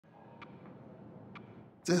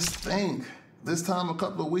Just think, this time a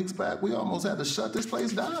couple of weeks back, we almost had to shut this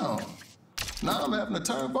place down. Now I'm having to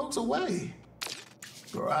turn folks away.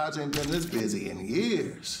 Garage ain't been this busy in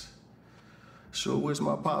years. Sure wish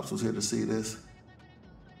my pops was here to see this.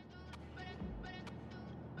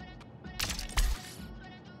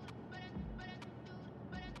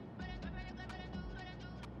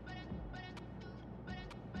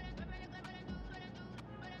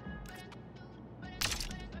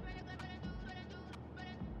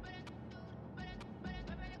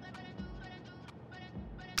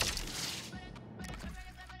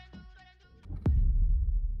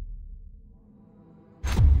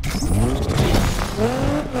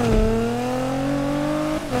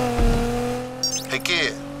 Hey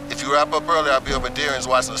kid, if you wrap up early, I'll be over at Deering's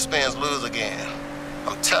watching the Spins lose again.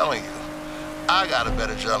 I'm telling you, I got a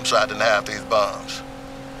better jump shot than half these bums.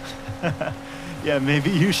 Yeah, maybe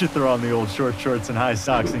you should throw on the old short shorts and high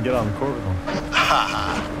socks and get on the court with them. Ha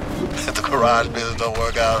ha. If the garage business don't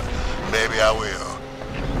work out, maybe I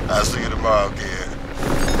will. I'll see you tomorrow, kid.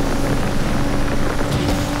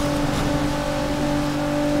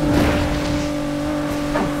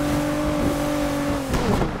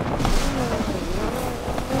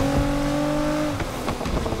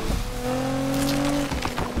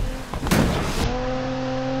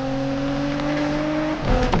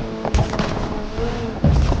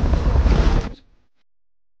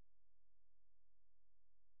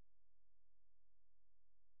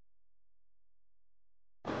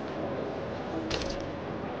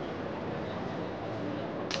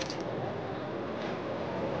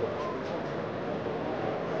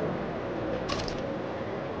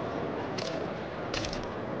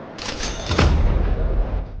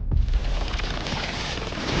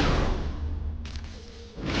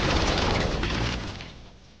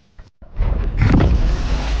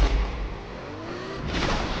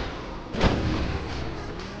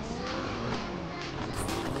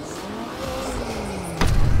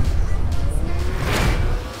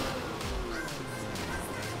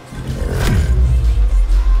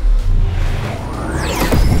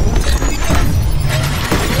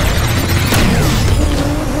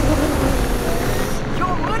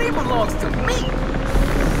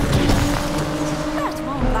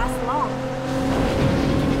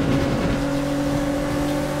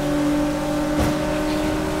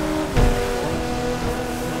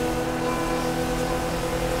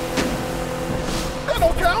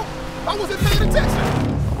 I wasn't paying attention.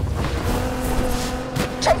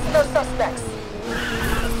 Chasing those suspects.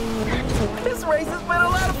 This race has been a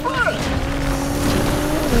lot of fun.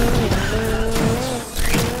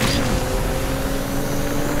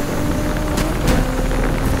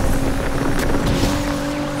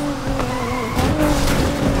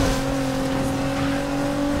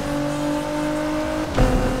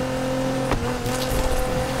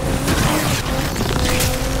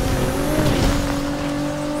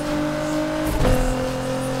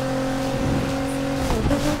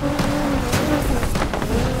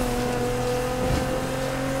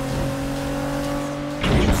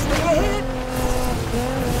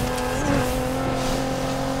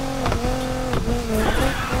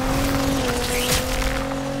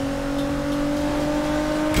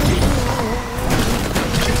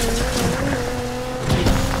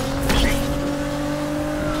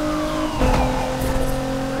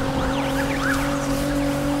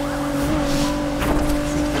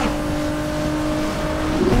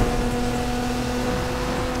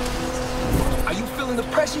 The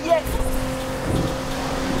pressure yet?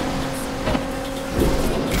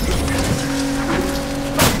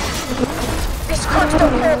 These crooks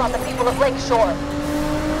don't care about the people of Lakeshore.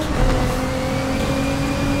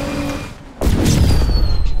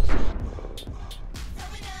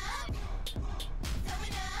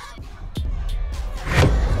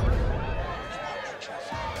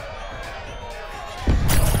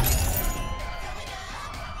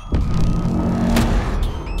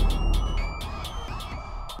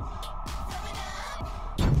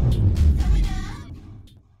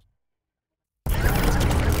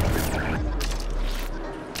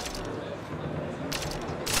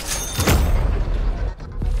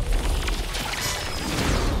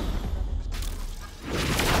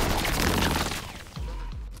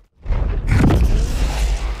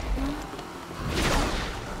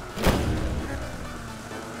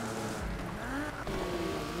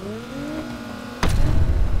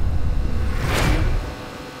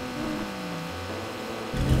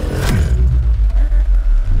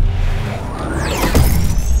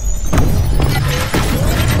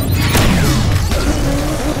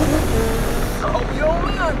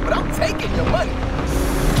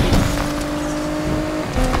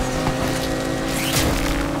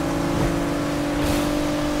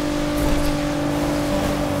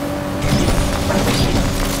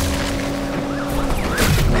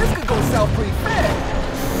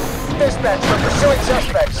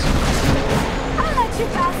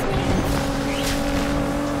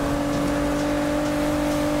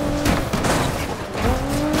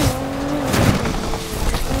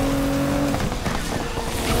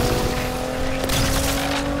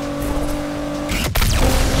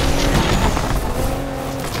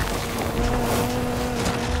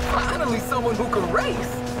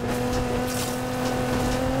 police.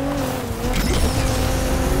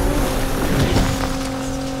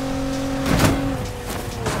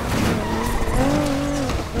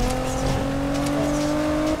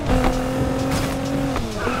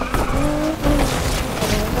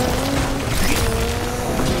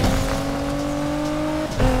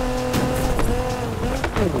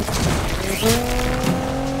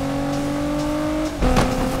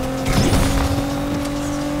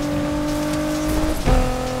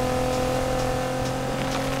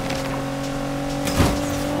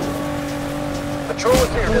 Patrol is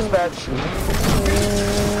here, dispatch.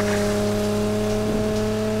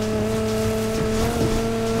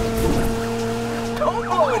 Don't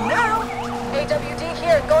blow it now. AWD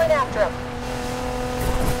here, going after him.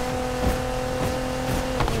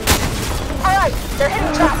 Alright, they're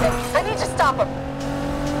hitting traffic. I need to stop them.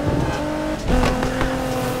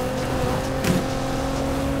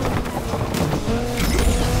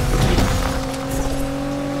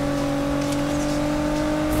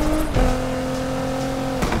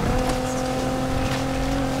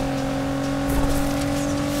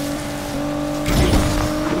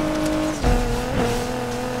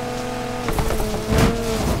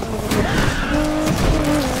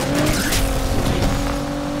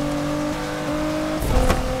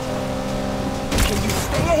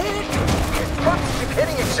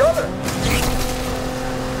 Hitting each other.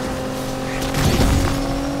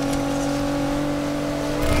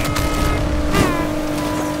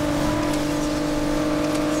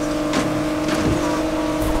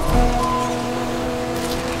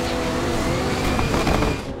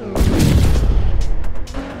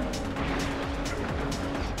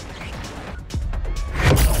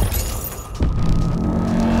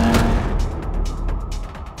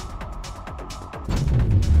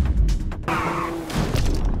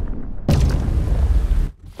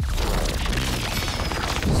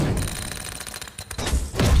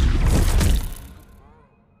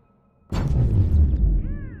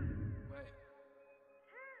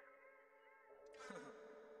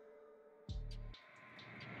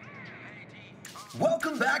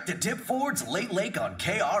 Welcome back to Tip Ford's Late Lake on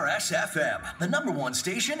KRS-FM, the #1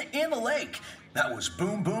 station in the lake. That was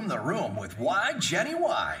Boom Boom the Room with Y Jenny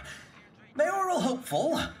Y. Mayoral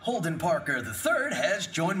hopeful Holden Parker III has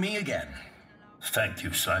joined me again. Thank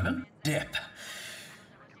you, Simon. Dip.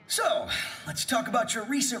 So, let's talk about your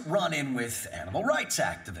recent run-in with animal rights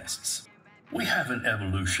activists. We have an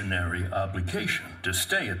evolutionary obligation to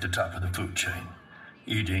stay at the top of the food chain.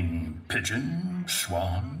 Eating pigeon,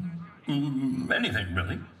 swan, anything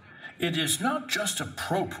really. It is not just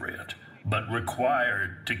appropriate, but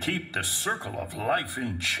required to keep the circle of life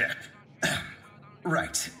in check.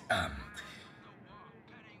 Right.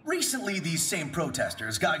 Recently, these same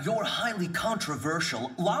protesters got your highly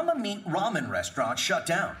controversial llama meat ramen restaurant shut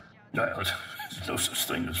down. Well, there's no such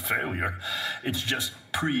thing as failure. It's just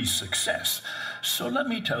pre-success. So let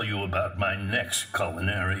me tell you about my next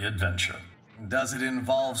culinary adventure. Does it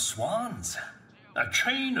involve swans? A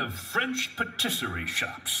chain of French patisserie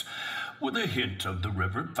shops with a hint of the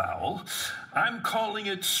river fowl. I'm calling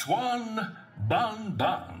it Swan Bon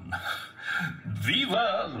Bon.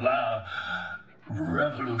 Viva la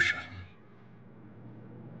revolution.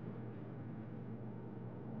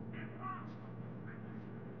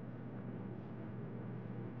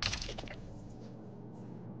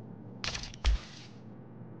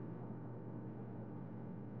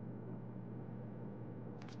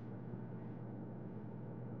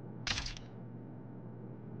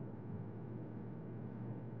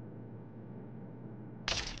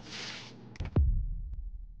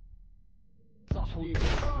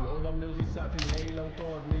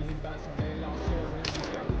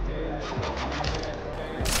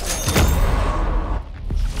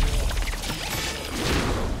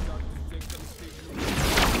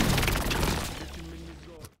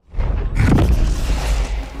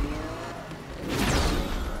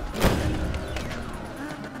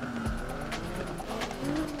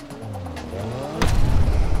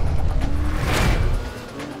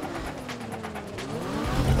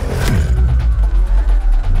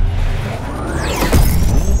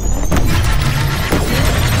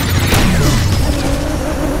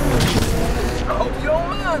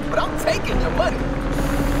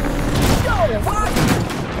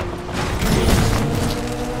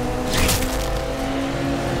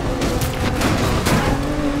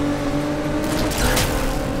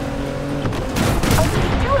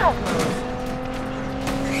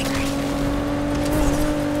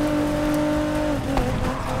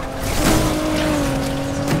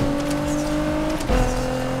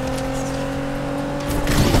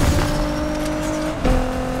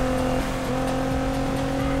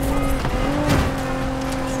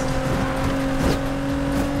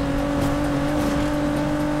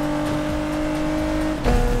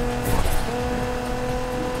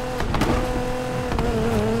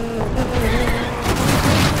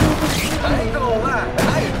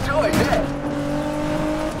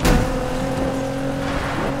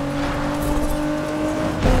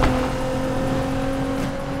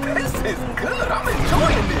 This is good. I'm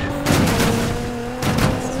enjoying this.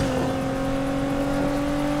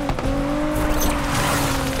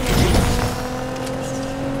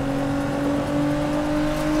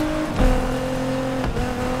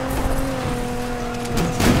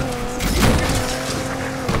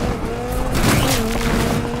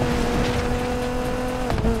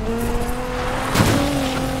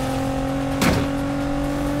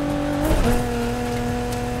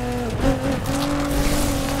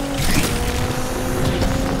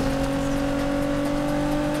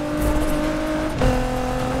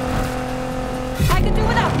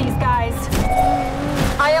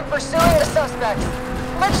 Pursuing the suspects.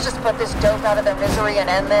 Let's just put this dope out of their misery and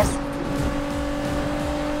end this.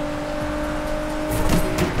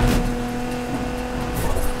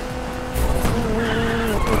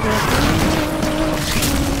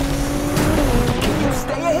 Can you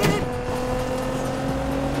stay ahead?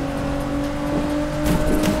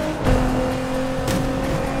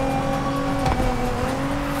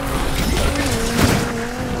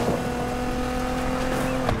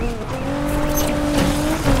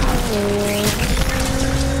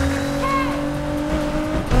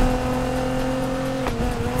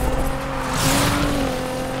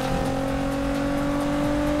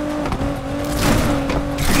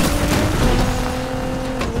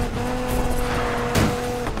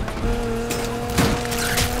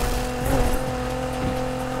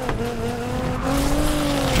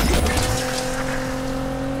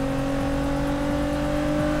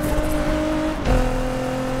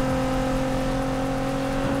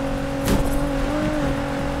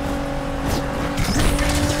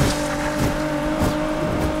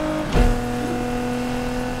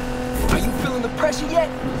 Pressure yet?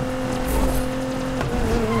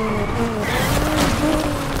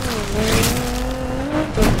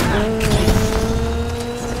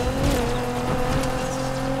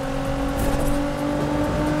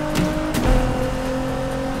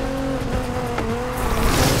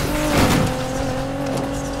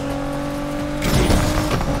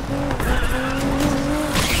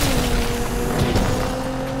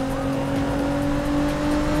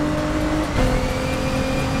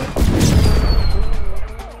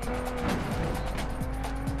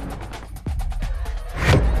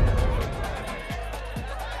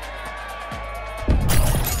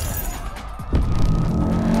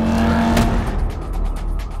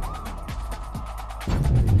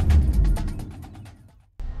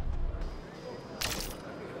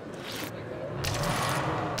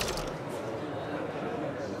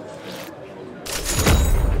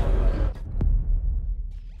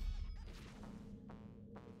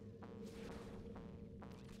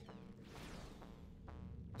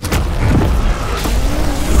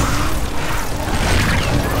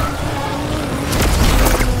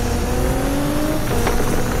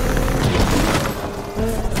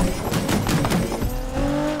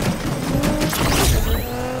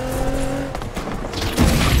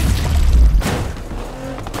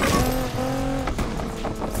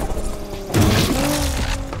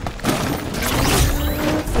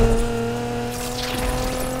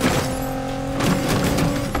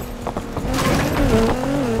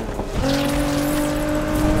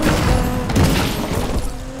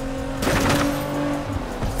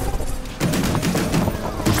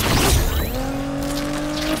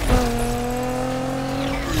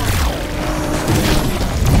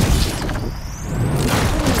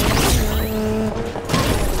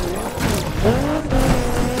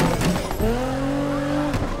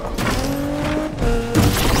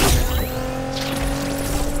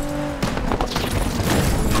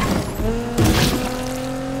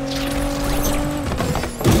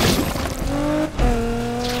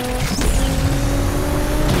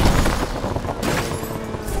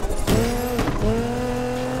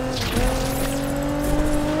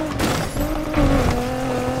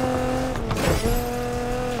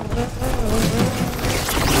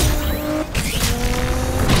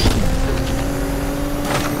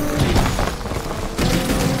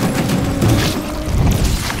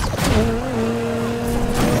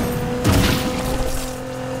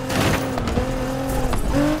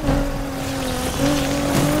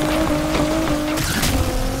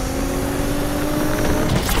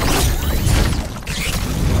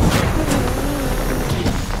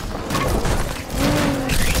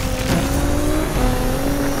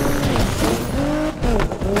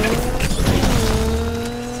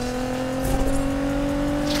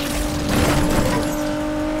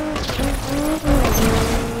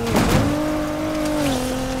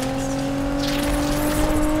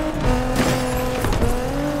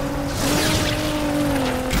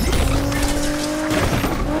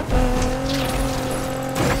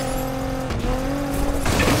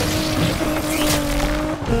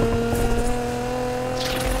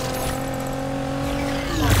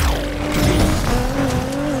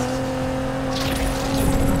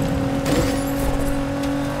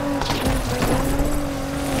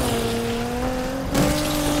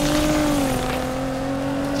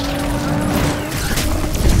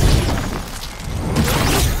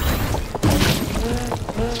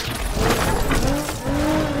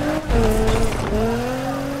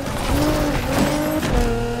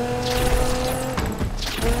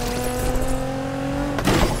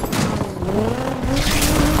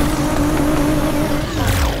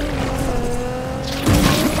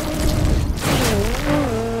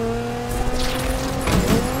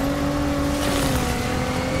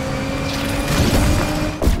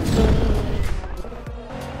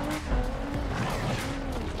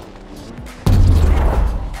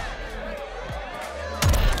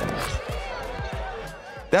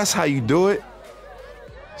 that's how you do it?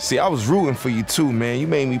 See, I was rooting for you too, man. You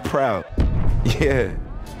made me proud. Yeah.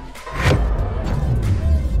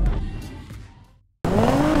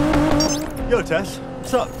 Yo, Tess,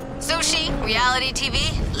 what's up? Sushi, reality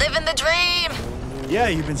TV, living the dream. Yeah,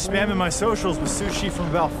 you've been spamming my socials with sushi from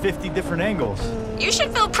about 50 different angles. You should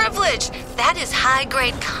feel privileged. That is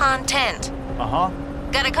high-grade content. Uh-huh.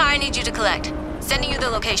 Got a car I need you to collect. Sending you the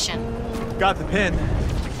location. Got the pin.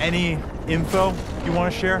 Any info you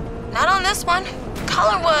want to share? Not on this one.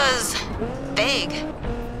 Caller was vague.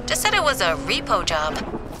 Just said it was a repo job.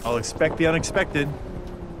 I'll expect the unexpected.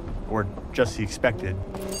 Or just the expected.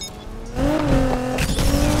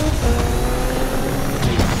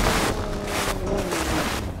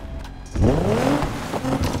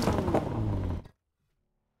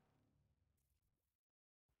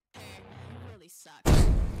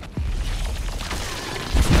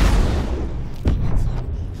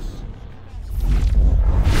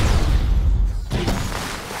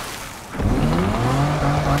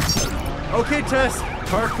 Okay, Tess,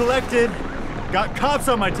 car collected. Got cops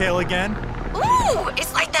on my tail again. Ooh,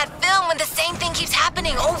 it's like that film when the same thing keeps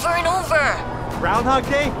happening over and over. Groundhog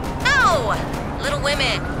Day? No! Little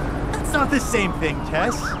Women. It's not the same thing,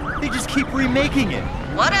 Tess. They just keep remaking it.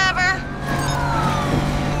 Whatever.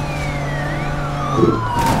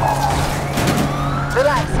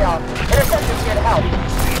 Relax, y'all. Interceptor's here to help.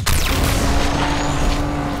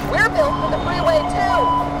 We're built for the freeway,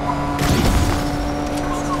 too.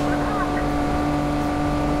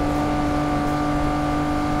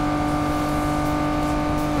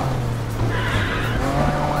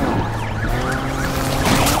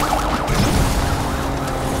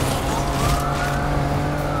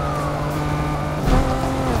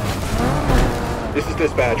 This is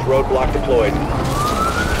dispatch. Roadblock deployed.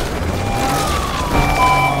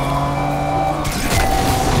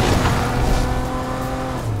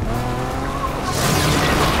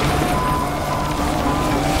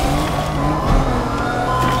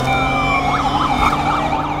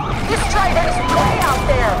 This Trident is way out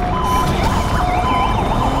there.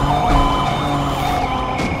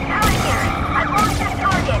 Out here. I've lost that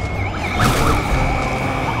target.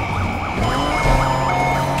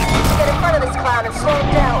 Get in front of this clown and slow him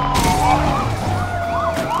down.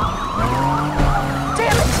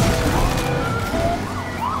 Damn it!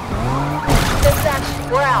 Dispatch,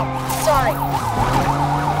 we're out. Sorry.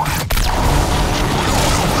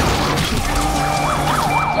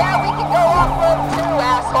 Yeah, we can go off-road too,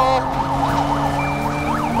 asshole.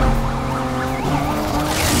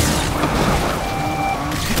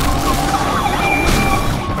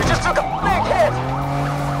 We just took a big hit.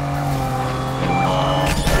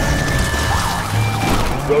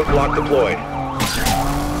 Roadblock deployed.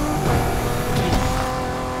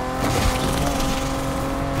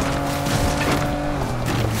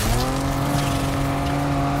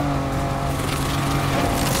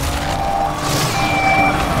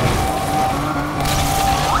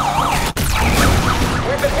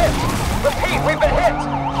 We've been hit! Repeat, we've been hit!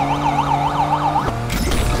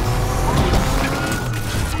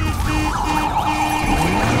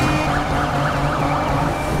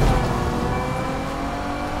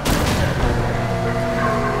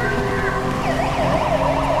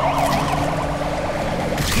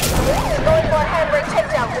 Going for a handbrake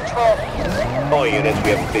takedown control. All units, we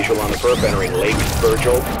have a visual on the perp entering Lake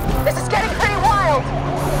Virgil. This is getting pretty wild.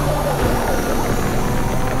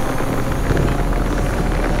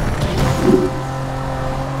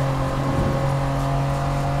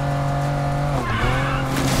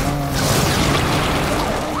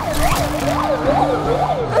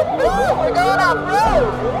 We're going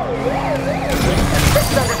off-road. This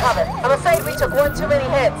is undercover. I'm afraid we took one too many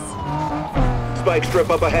hits. Spike strip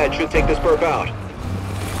up ahead should take this perp out.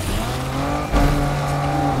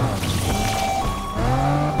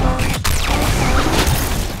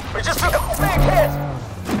 We just took a big hit!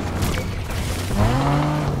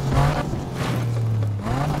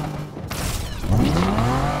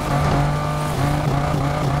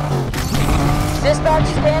 Dispatch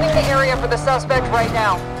scanning the area for the suspect right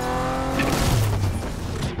now.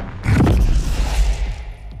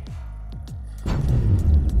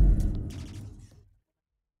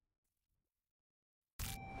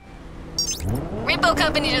 Repo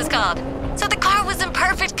company just called. So the car was in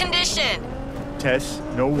perfect condition. Tess,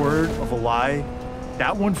 no word of a lie.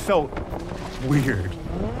 That one felt weird.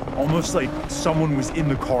 Almost like someone was in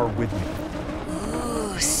the car with me.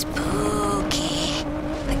 Ooh, spooky.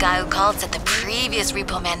 The guy who called said the previous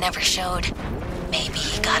repo man never showed. Maybe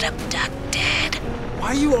he got abducted.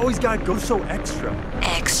 Why you always gotta go so extra?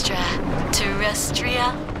 Extra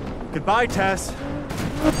terrestrial. Goodbye, Tess.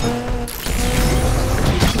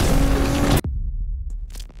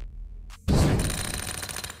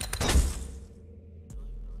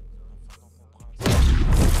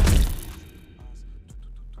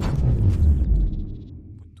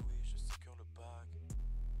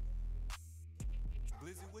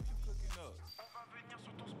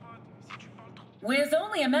 With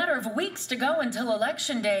only a matter of weeks to go until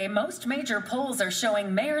Election Day, most major polls are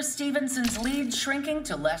showing Mayor Stevenson's lead shrinking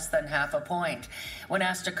to less than half a point. When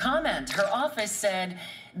asked to comment, her office said,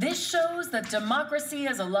 "This shows that democracy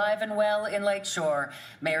is alive and well in Lakeshore.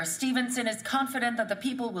 Mayor Stevenson is confident that the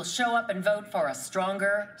people will show up and vote for a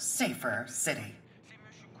stronger, safer city."